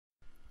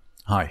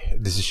Hi,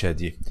 this is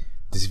Shadi.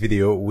 This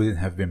video wouldn't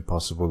have been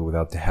possible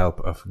without the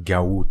help of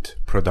Gaawut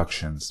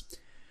Productions.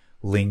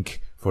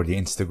 Link for the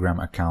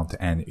Instagram account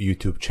and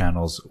YouTube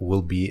channels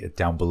will be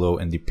down below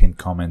in the pinned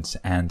comments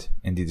and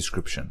in the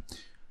description.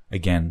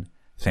 Again,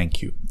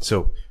 thank you.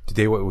 So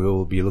today what we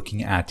will be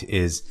looking at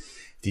is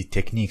the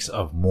techniques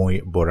of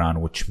Muay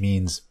Boran, which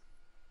means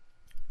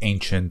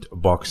ancient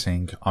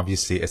boxing.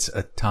 Obviously it's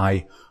a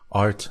Thai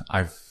art.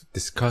 I've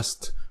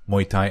discussed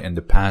Muay Thai in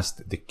the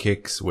past, the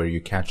kicks where you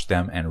catch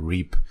them and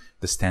reap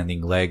the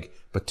standing leg,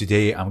 but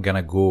today I'm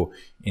gonna go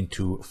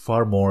into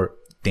far more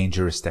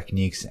dangerous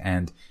techniques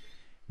and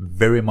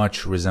very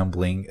much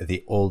resembling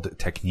the old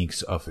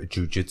techniques of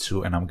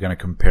jiu-jitsu, and I'm gonna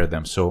compare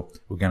them. So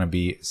we're gonna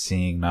be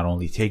seeing not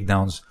only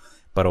takedowns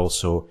but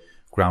also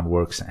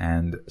groundworks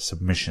and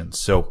submissions.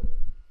 So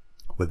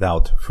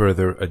without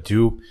further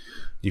ado,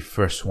 the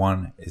first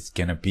one is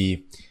gonna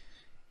be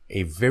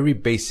a very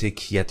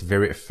basic yet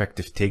very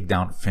effective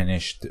takedown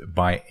finished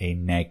by a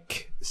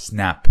neck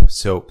snap.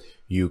 So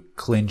you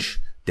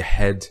clinch the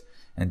head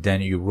and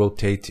then you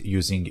rotate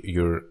using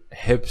your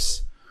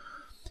hips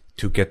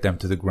to get them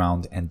to the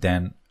ground, and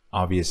then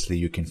obviously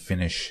you can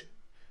finish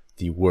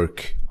the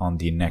work on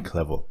the neck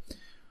level.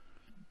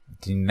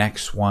 The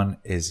next one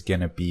is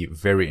gonna be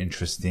very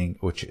interesting,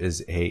 which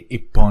is a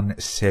Ippon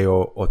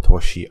Seo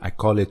Otoshi. I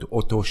call it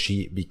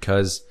Otoshi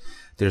because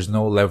there's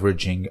no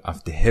leveraging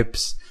of the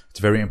hips. It's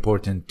very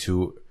important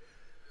to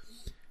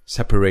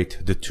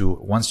separate the two.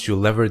 Once you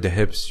lever the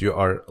hips, you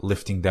are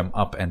lifting them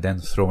up and then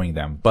throwing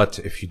them. But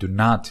if you do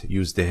not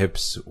use the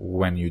hips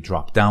when you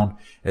drop down,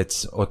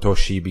 it's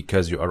Otoshi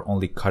because you are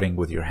only cutting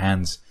with your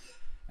hands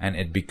and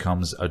it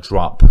becomes a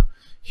drop.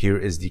 Here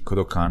is the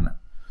Kodokan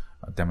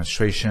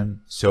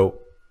demonstration. So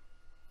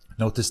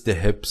notice the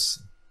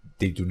hips,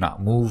 they do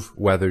not move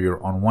whether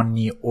you're on one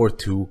knee or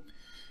two.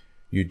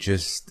 You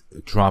just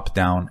drop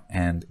down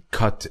and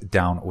cut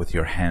down with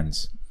your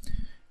hands.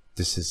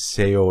 This is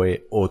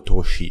Seoe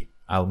Otoshi.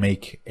 I'll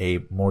make a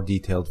more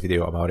detailed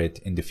video about it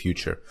in the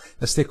future.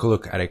 Let's take a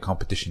look at a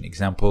competition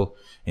example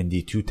in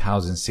the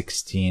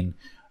 2016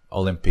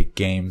 Olympic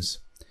Games.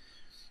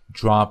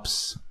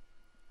 Drops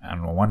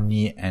on one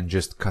knee and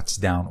just cuts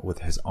down with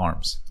his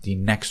arms. The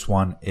next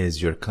one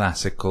is your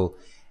classical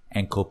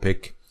ankle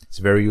pick. It's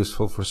very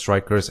useful for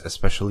strikers,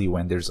 especially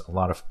when there's a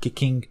lot of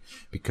kicking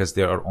because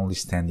they are only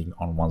standing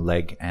on one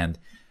leg, and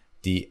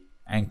the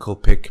ankle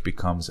pick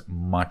becomes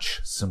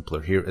much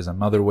simpler. Here is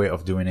another way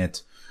of doing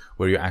it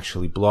where you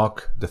actually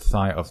block the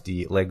thigh of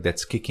the leg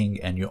that's kicking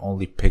and you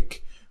only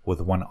pick with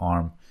one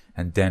arm,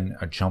 and then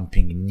a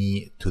jumping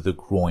knee to the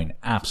groin.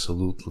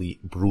 Absolutely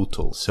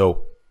brutal.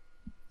 So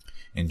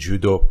in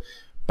judo,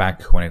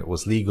 back when it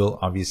was legal,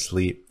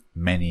 obviously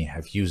many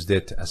have used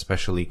it,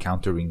 especially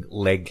countering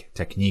leg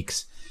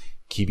techniques,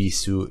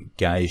 kibisu,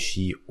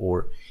 gaeshi,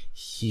 or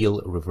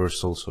heel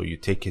reversal. So you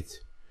take it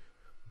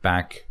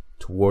back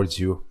towards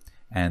you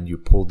and you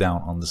pull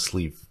down on the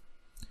sleeve.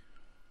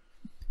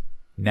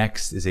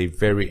 Next is a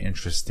very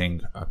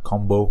interesting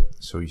combo.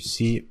 So you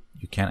see,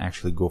 you can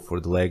actually go for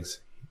the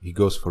legs. He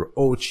goes for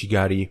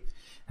Ouchigari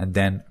and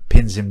then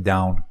pins him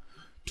down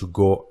to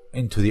go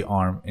into the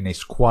arm in a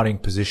squatting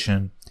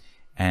position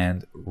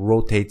and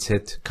rotates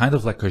it, kind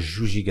of like a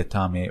Juji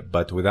Gatame,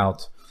 but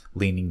without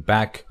leaning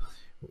back.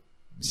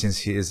 Since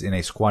he is in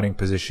a squatting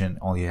position,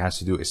 all he has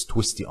to do is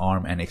twist the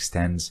arm and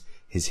extends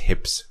his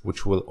hips,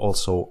 which will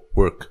also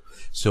work.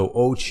 So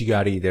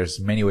Ouchigari, there's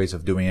many ways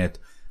of doing it.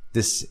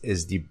 This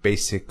is the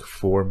basic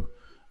form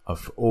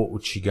of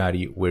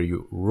Ouchigari, where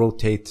you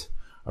rotate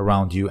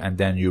around you and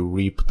then you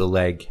reap the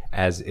leg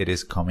as it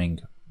is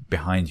coming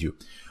behind you.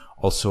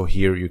 Also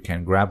here you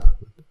can grab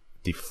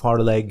the far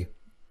leg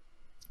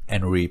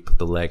and reap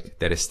the leg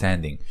that is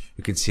standing.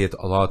 You can see it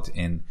a lot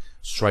in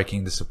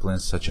striking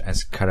disciplines such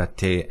as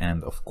karate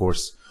and of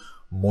course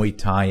Muay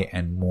Thai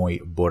and Muay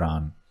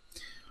Boran.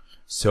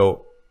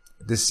 So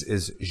this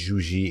is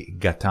Juji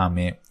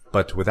Gatame,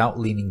 but without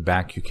leaning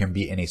back. You can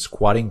be in a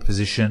squatting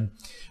position,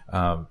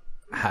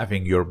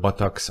 having your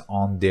buttocks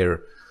on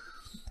their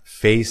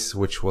face,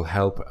 which will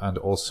help, and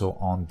also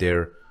on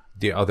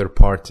the other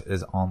part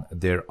is on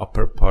their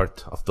upper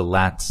part of the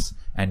lats,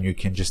 and you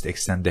can just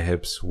extend the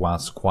hips while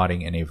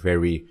squatting in a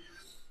very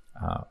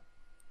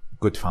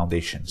good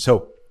foundation.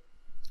 So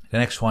the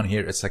next one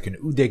here is like an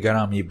ude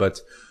garami,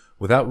 but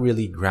without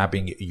really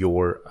grabbing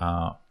your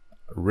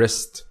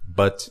wrist,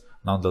 but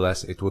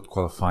nonetheless it would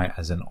qualify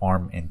as an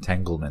arm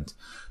entanglement.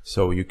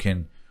 So you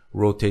can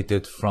rotate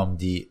it from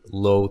the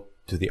low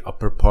to the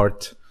upper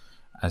part,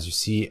 as you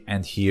see,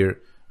 and here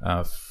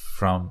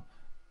from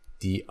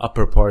the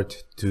upper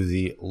part to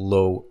the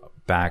low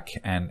back,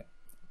 and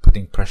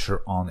putting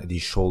pressure on the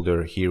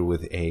shoulder here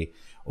with a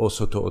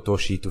Osoto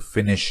Otoshi to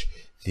finish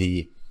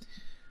the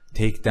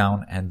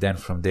takedown, and then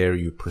from there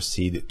you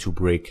proceed to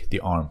break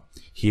the arm.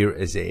 Here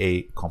is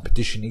a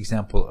competition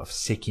example of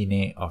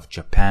Sekine of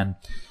Japan.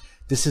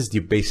 This is the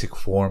basic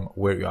form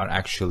where you are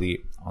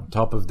actually on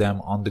top of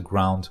them on the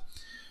ground.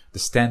 The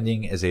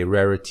standing is a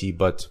rarity,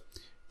 but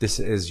this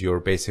is your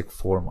basic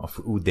form of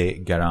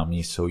ude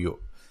garami. So you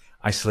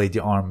isolate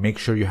the arm. Make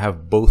sure you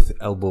have both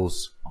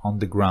elbows on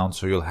the ground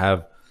so you'll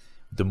have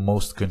the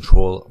most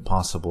control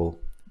possible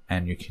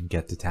and you can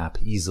get the tap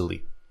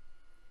easily.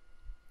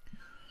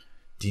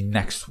 The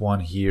next one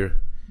here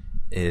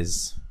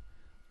is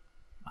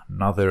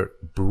another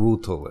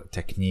brutal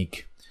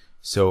technique.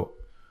 So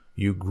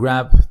you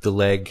grab the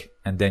leg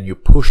and then you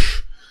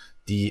push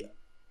the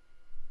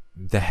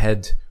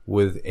head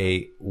with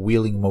a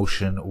wheeling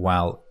motion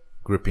while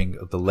gripping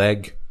the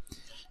leg,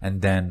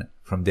 and then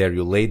from there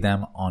you lay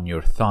them on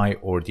your thigh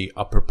or the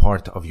upper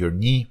part of your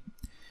knee,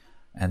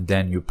 and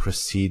then you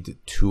proceed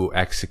to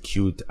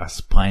execute a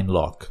spine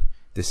lock.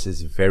 This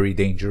is very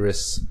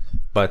dangerous,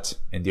 but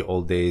in the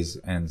old days,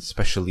 and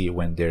especially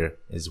when there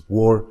is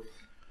war,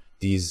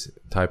 these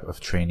type of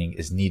training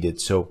is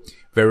needed. So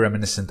very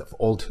reminiscent of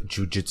old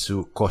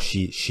jiu-jitsu,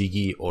 koshi,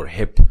 shigi, or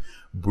hip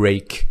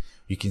break.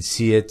 You can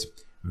see it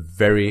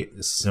very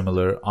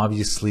similar.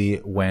 Obviously,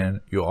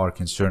 when you are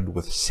concerned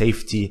with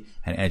safety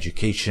and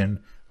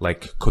education,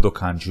 like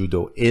Kodokan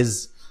Judo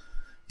is,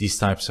 these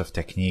types of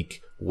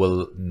technique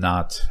will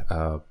not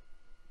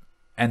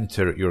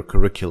enter your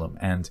curriculum.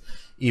 And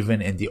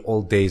even in the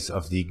old days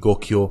of the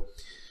Gokyo,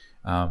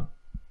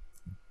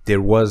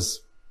 there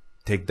was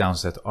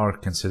takedowns that are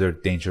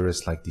considered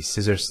dangerous, like the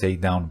scissors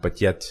takedown,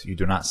 but yet you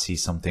do not see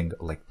something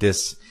like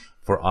this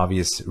for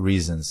obvious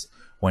reasons.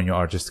 When you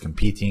are just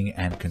competing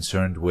and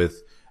concerned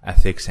with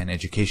ethics and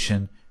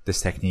education,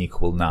 this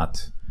technique will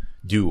not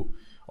do.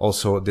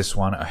 Also, this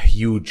one, a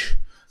huge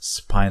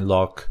spine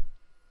lock.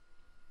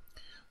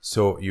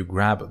 So you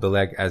grab the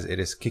leg as it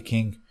is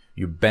kicking,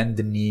 you bend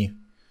the knee,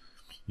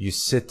 you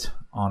sit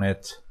on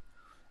it,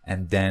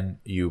 and then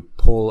you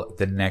pull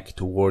the neck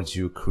towards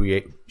you,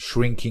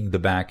 shrinking the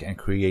back and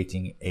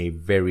creating a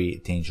very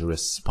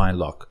dangerous spine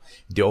lock.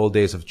 In the old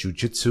days of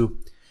jiu-jitsu,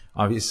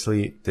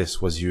 obviously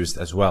this was used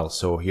as well.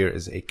 So here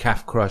is a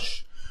calf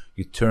crush.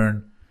 You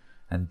turn,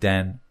 and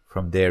then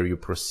from there you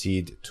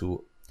proceed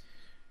to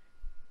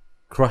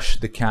crush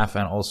the calf,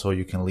 and also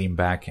you can lean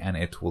back and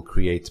it will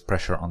create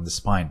pressure on the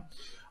spine.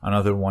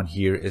 Another one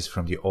here is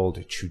from the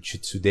old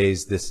jiu-jitsu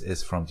days. This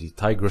is from the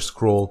Tiger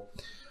Scroll.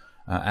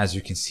 As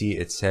you can see,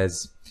 it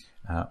says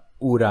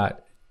Ura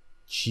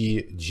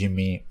chi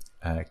jimi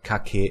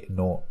kake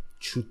no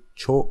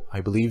chucho,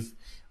 I believe,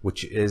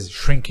 which is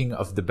shrinking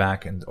of the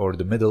back or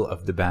the middle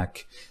of the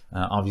back.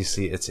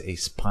 Obviously, it's a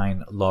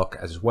spine lock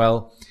as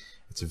well.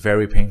 It's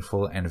very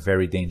painful and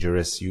very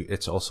dangerous.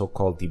 It's also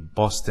called the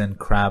Boston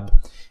Crab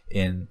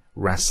in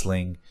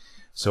wrestling.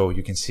 So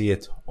you can see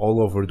it all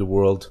over the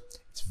world.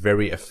 It's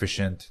very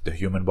efficient. The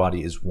human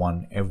body is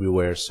one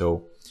everywhere.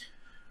 So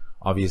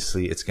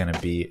obviously it's going to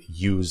be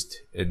used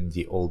in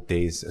the old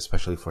days,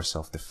 especially for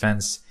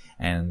self-defense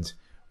and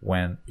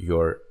when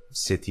your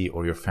city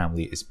or your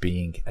family is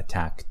being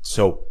attacked.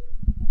 So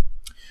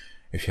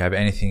if you have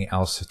anything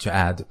else to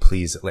add,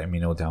 please let me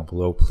know down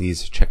below.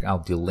 Please check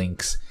out the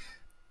links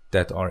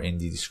that are in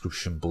the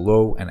description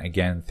below. And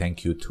again,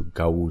 thank you to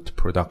Gaawut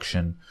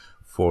Production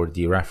for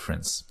the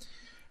reference.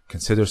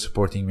 Consider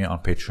supporting me on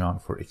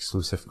Patreon for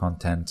exclusive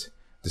content.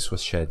 This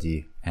was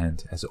Shadi,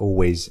 and as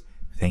always,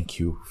 thank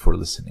you for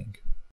listening.